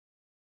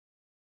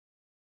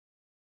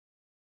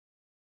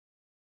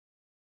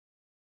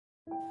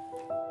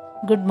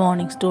Good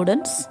morning,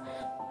 students.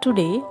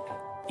 Today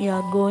we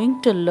are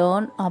going to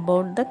learn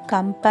about the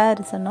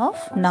comparison of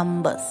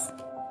numbers.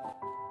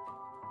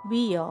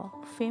 We are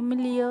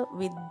familiar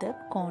with the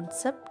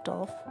concept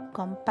of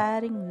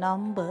comparing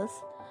numbers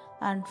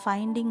and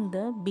finding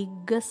the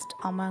biggest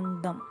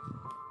among them.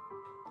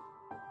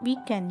 We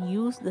can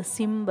use the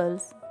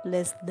symbols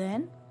less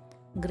than,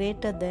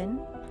 greater than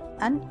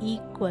and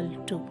equal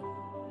to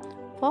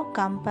for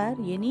compare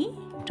any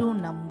two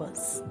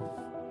numbers.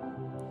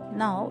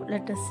 Now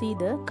let us see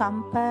the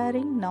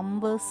comparing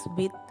numbers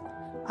with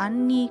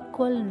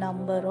unequal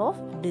number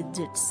of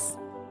digits.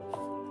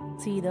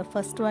 See the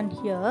first one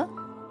here.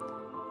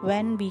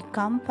 When we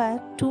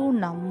compare two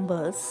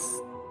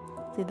numbers,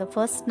 see the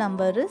first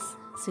number is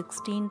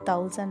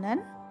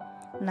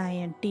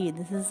 16,090.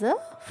 This is a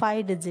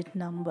 5-digit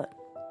number.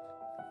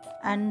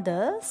 And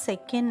the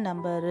second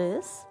number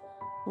is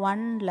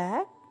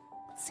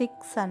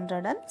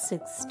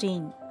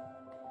 1,616.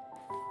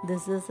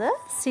 This is a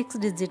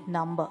 6-digit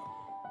number.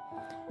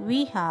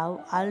 We have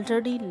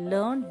already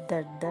learned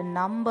that the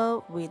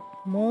number with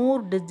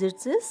more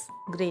digits is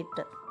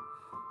greater.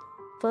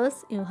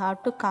 First, you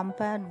have to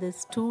compare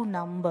these two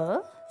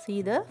numbers.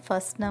 See, the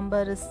first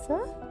number is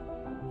a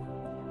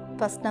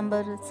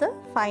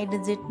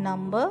 5-digit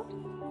number.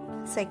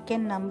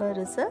 Second number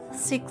is a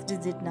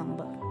 6-digit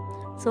number.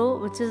 So,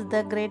 which is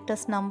the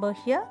greatest number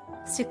here?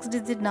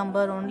 6-digit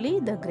number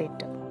only the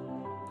greater.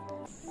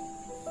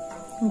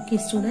 Okay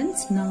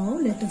students, now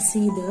let us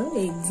see the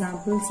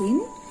examples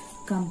in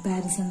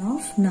comparison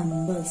of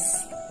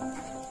numbers.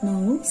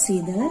 Now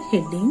see the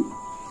heading.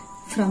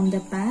 From the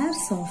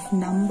pairs of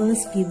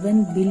numbers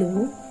given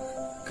below,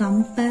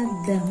 compare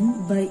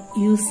them by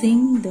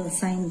using the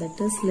sign that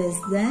is less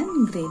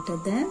than, greater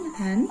than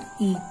and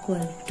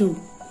equal to.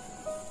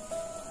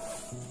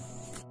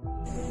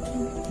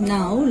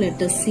 Now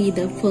let us see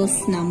the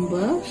first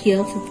number.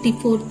 Here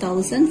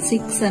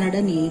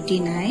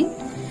 54,689.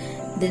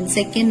 Then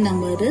second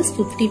number is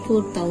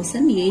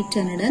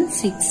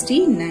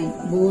 54,869.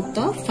 Both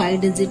are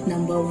 5-digit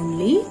number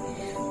only.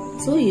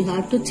 So you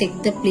have to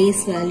check the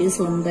place values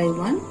one by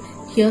one.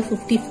 Here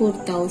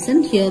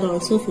 54,000, here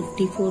also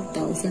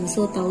 54,000.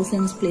 So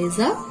thousands place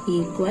are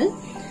equal.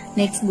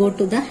 Next go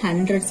to the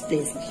hundreds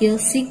place. Here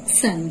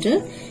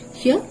 600,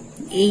 here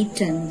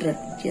 800.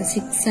 Here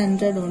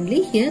 600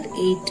 only, here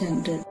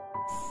 800.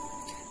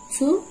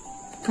 So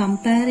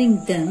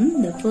comparing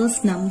them, the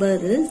first number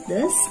is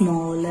the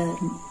smaller.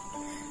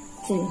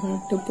 So you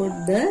have to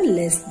put the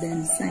less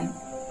than sign.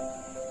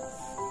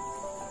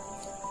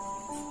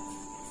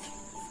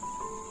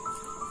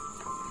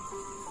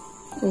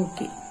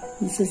 Okay,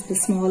 this is the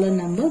smaller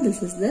number,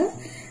 this is the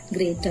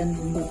greater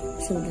number.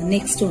 So the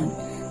next one,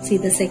 see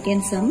the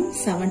second sum,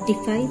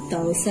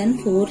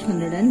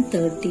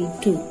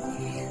 75,432.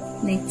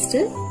 Next,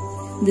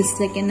 this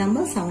second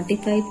number,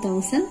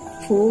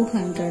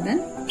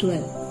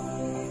 75,412.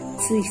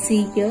 So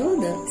see here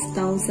the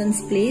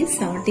thousands place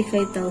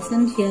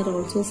 75,000, here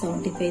also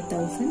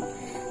 75,000.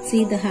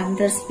 See the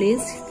hundreds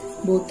place,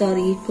 both are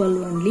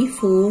equal only,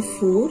 4,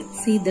 4.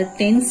 See the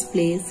tens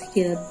place,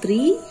 here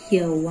 3,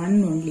 here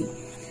 1 only.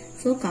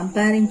 So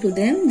comparing to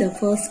them, the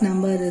first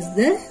number is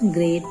the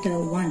greater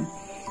one.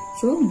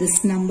 So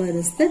this number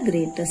is the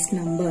greatest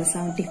number,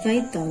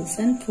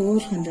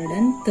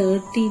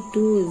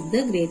 75,432 is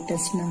the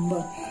greatest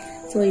number.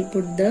 So you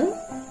put the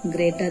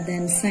greater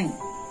than sign.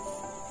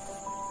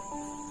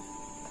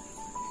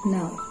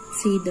 Now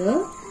see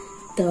the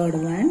third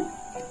one,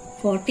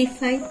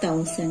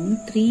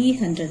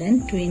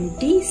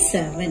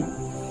 45,327.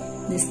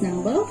 This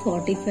number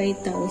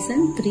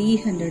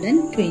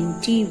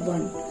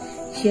 45,321.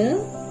 Here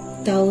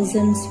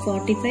thousands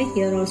 45,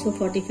 here also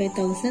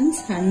 45,000.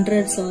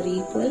 Hundreds are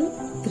equal,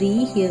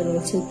 3, here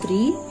also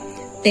 3.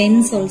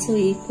 Tens also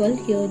equal,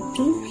 here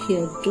 2,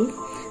 here 2.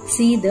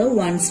 See the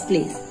ones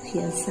place,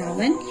 here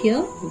 7,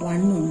 here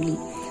 1 only.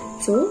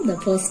 So the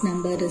first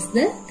number is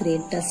the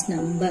greatest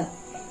number.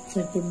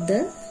 So put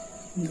the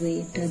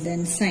greater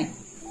than sign.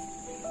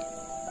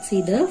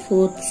 See the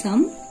fourth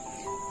sum,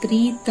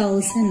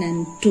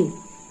 3,002.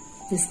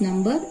 This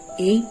number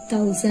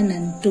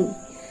 8,002.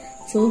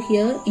 So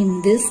here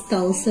in this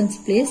thousands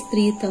place,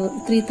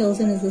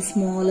 3,000 is the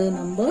smaller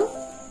number,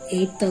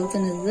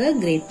 8,000 is the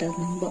greater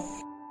number.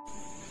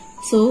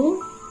 So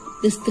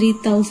this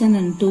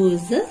 3,002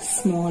 is the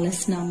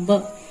smallest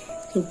number.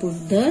 So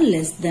put the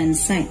less than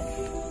sign.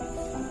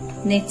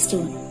 Next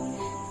one,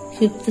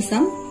 fifth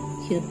sum,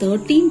 here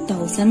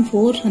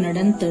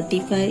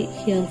 13,435,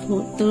 here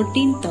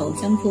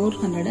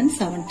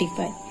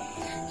 13,475.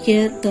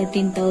 Here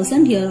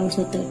 13,000, here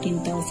also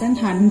 13,000.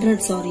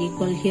 Hundreds are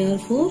equal, here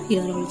 4,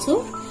 here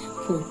also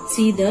 4.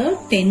 See the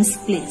tens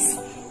place,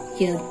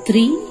 here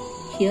 3,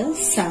 here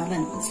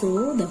 7.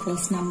 So the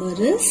first number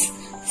is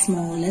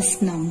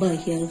smallest number,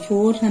 here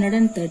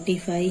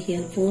 435,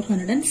 here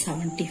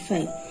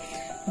 475.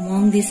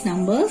 Among these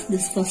numbers,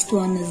 this first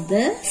one is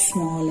the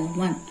smaller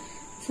one.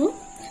 So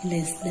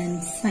less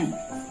than sign.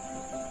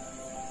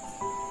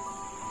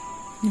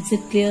 Is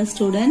it clear,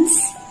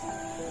 students?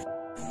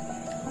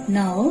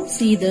 Now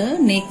see the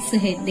next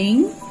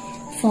heading.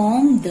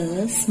 Form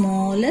the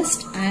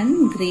smallest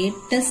and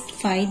greatest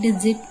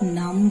 5-digit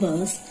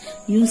numbers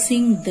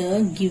using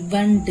the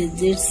given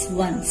digits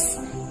once.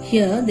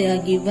 Here they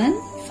are given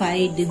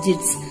 5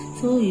 digits.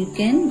 So you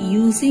can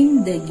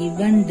using the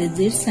given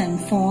digits and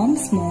form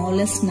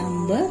smallest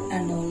number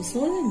and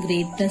also the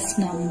greatest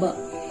number.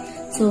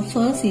 So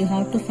first you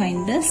have to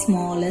find the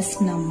smallest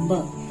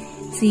number.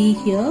 See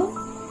here,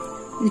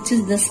 which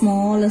is the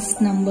smallest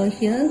number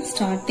here,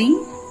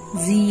 starting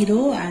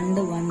 0 and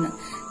 1.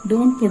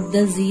 Don't put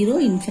the 0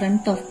 in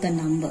front of the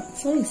number.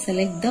 So you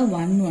select the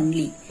 1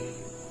 only.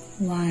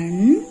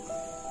 1,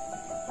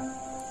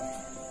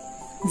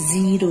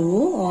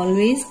 0.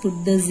 Always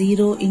put the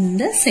 0 in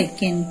the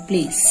second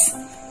place.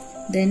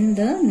 Then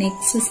the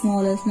next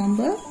smallest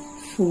number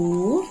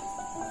 4,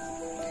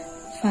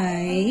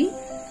 5,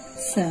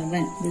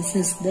 7. This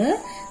is the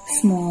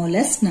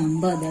smallest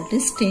number, that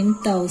is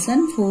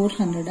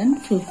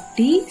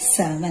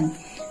 10,457.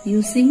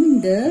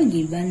 Using the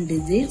given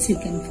digits you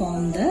can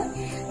form the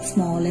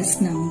smallest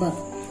number.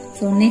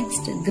 So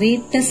next,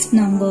 greatest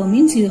number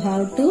means you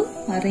have to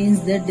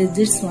arrange the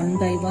digits one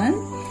by one,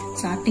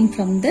 starting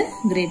from the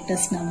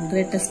greatest number,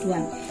 greatest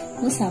one.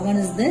 So 7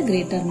 is the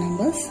greater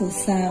number. So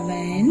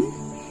 7,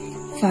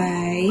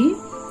 5,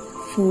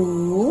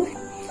 4,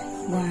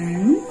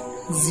 1,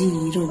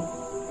 0.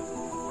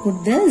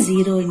 Put the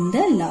 0 in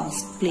the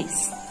last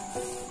place.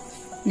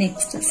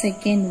 Next,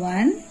 second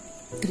one,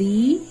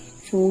 3,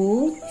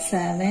 4,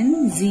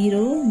 7,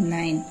 0,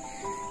 9.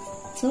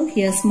 So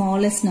here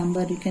smallest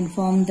number, you can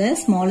form the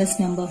smallest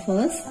number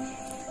first.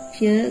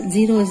 Here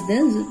 0 is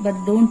there, but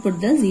don't put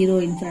the 0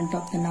 in front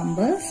of the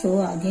number.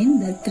 So again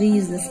the 3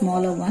 is the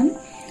smaller one.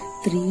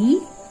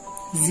 3,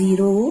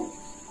 0.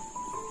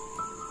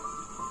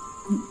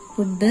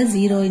 Put the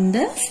 0 in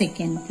the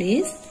second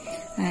place.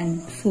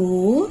 And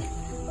 4,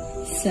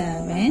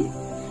 7,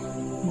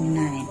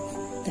 9.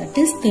 That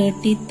is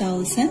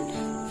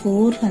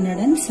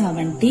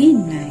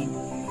 30,479.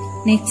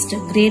 Next,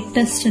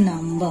 greatest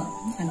number.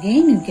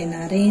 Again you can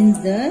arrange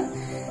the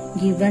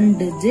given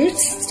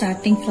digits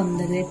starting from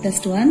the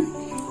greatest one.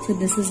 So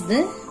this is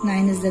the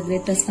 9 is the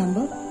greatest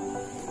number.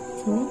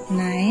 So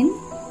 9,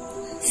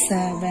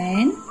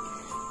 7,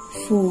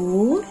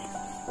 4,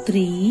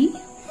 3,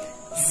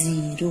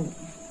 0.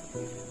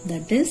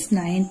 That is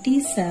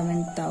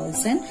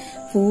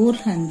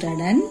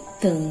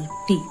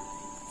 97,430.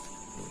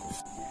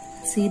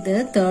 See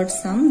the third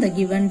sum. The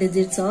given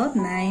digits are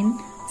 9,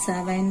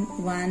 7,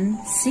 1,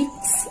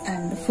 6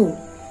 and 4.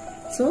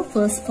 So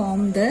first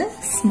form the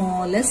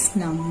smallest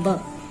number.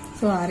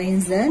 So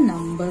arrange the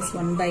numbers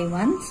one by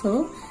one.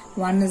 So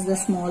 1 is the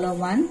smaller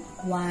one.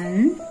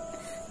 1.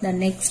 The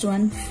next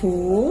one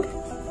 4,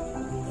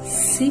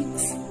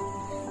 6,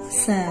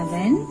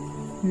 7,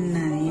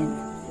 9.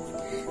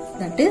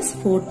 That is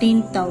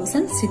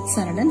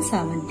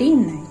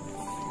 14,679.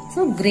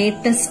 So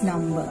greatest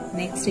number.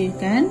 Next you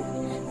can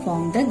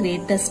form the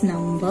greatest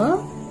number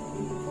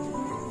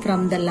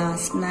from the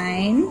last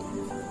 9,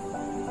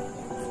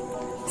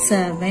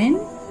 7,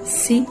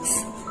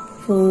 6,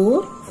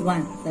 4,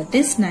 1. That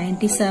is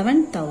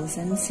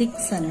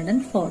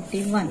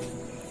 97,641.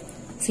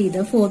 See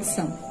the fourth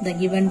sum. The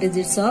given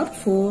digits are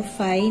 4,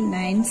 5,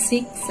 9,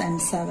 6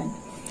 and 7.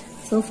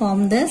 So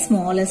form the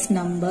smallest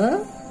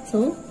number.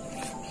 So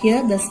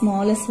here the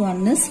smallest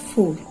one is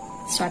 4.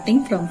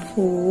 Starting from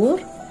 4,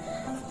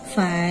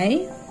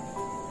 5,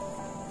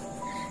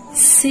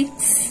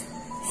 6,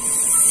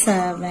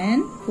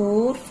 7,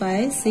 4,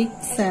 5,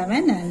 6,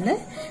 7 and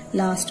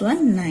last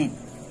one 9.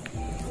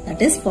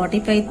 That is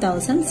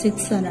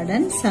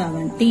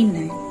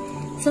 45,679.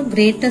 So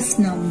greatest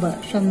number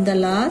from the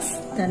last,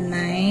 the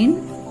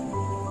 9,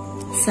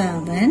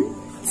 7,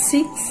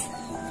 6,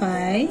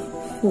 5,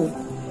 4.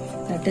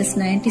 That is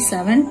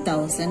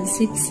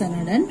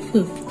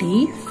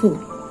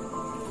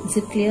 97,654. Is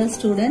it clear,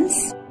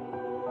 students?